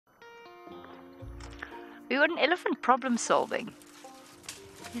We got an elephant problem solving.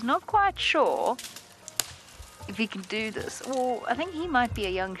 He's not quite sure if he can do this. Or I think he might be a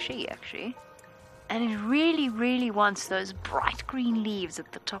young she, actually. And it really, really wants those bright green leaves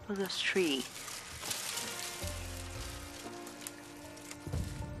at the top of this tree.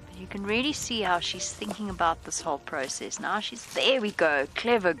 You can really see how she's thinking about this whole process. Now there we go,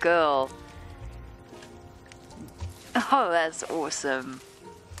 clever girl. Oh, that's awesome.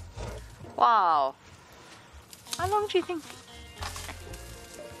 Wow. How long do you think?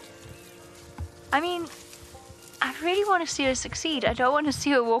 I mean, I really want to see her succeed. I don't want to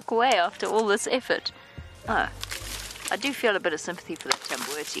see her walk away after all this effort. Oh, I do feel a bit of sympathy for that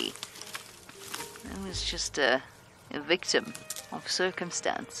Tambwerty. It was just a victim of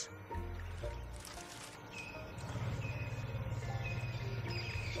circumstance.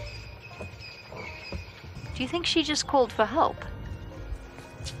 Do you think she just called for help?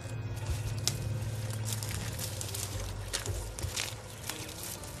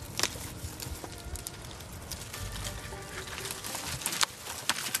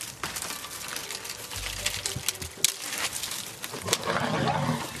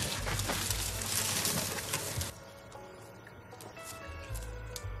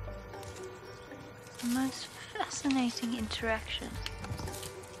 The most fascinating interaction.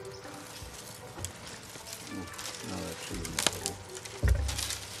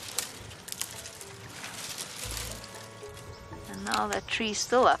 And now that tree's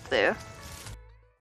still up there.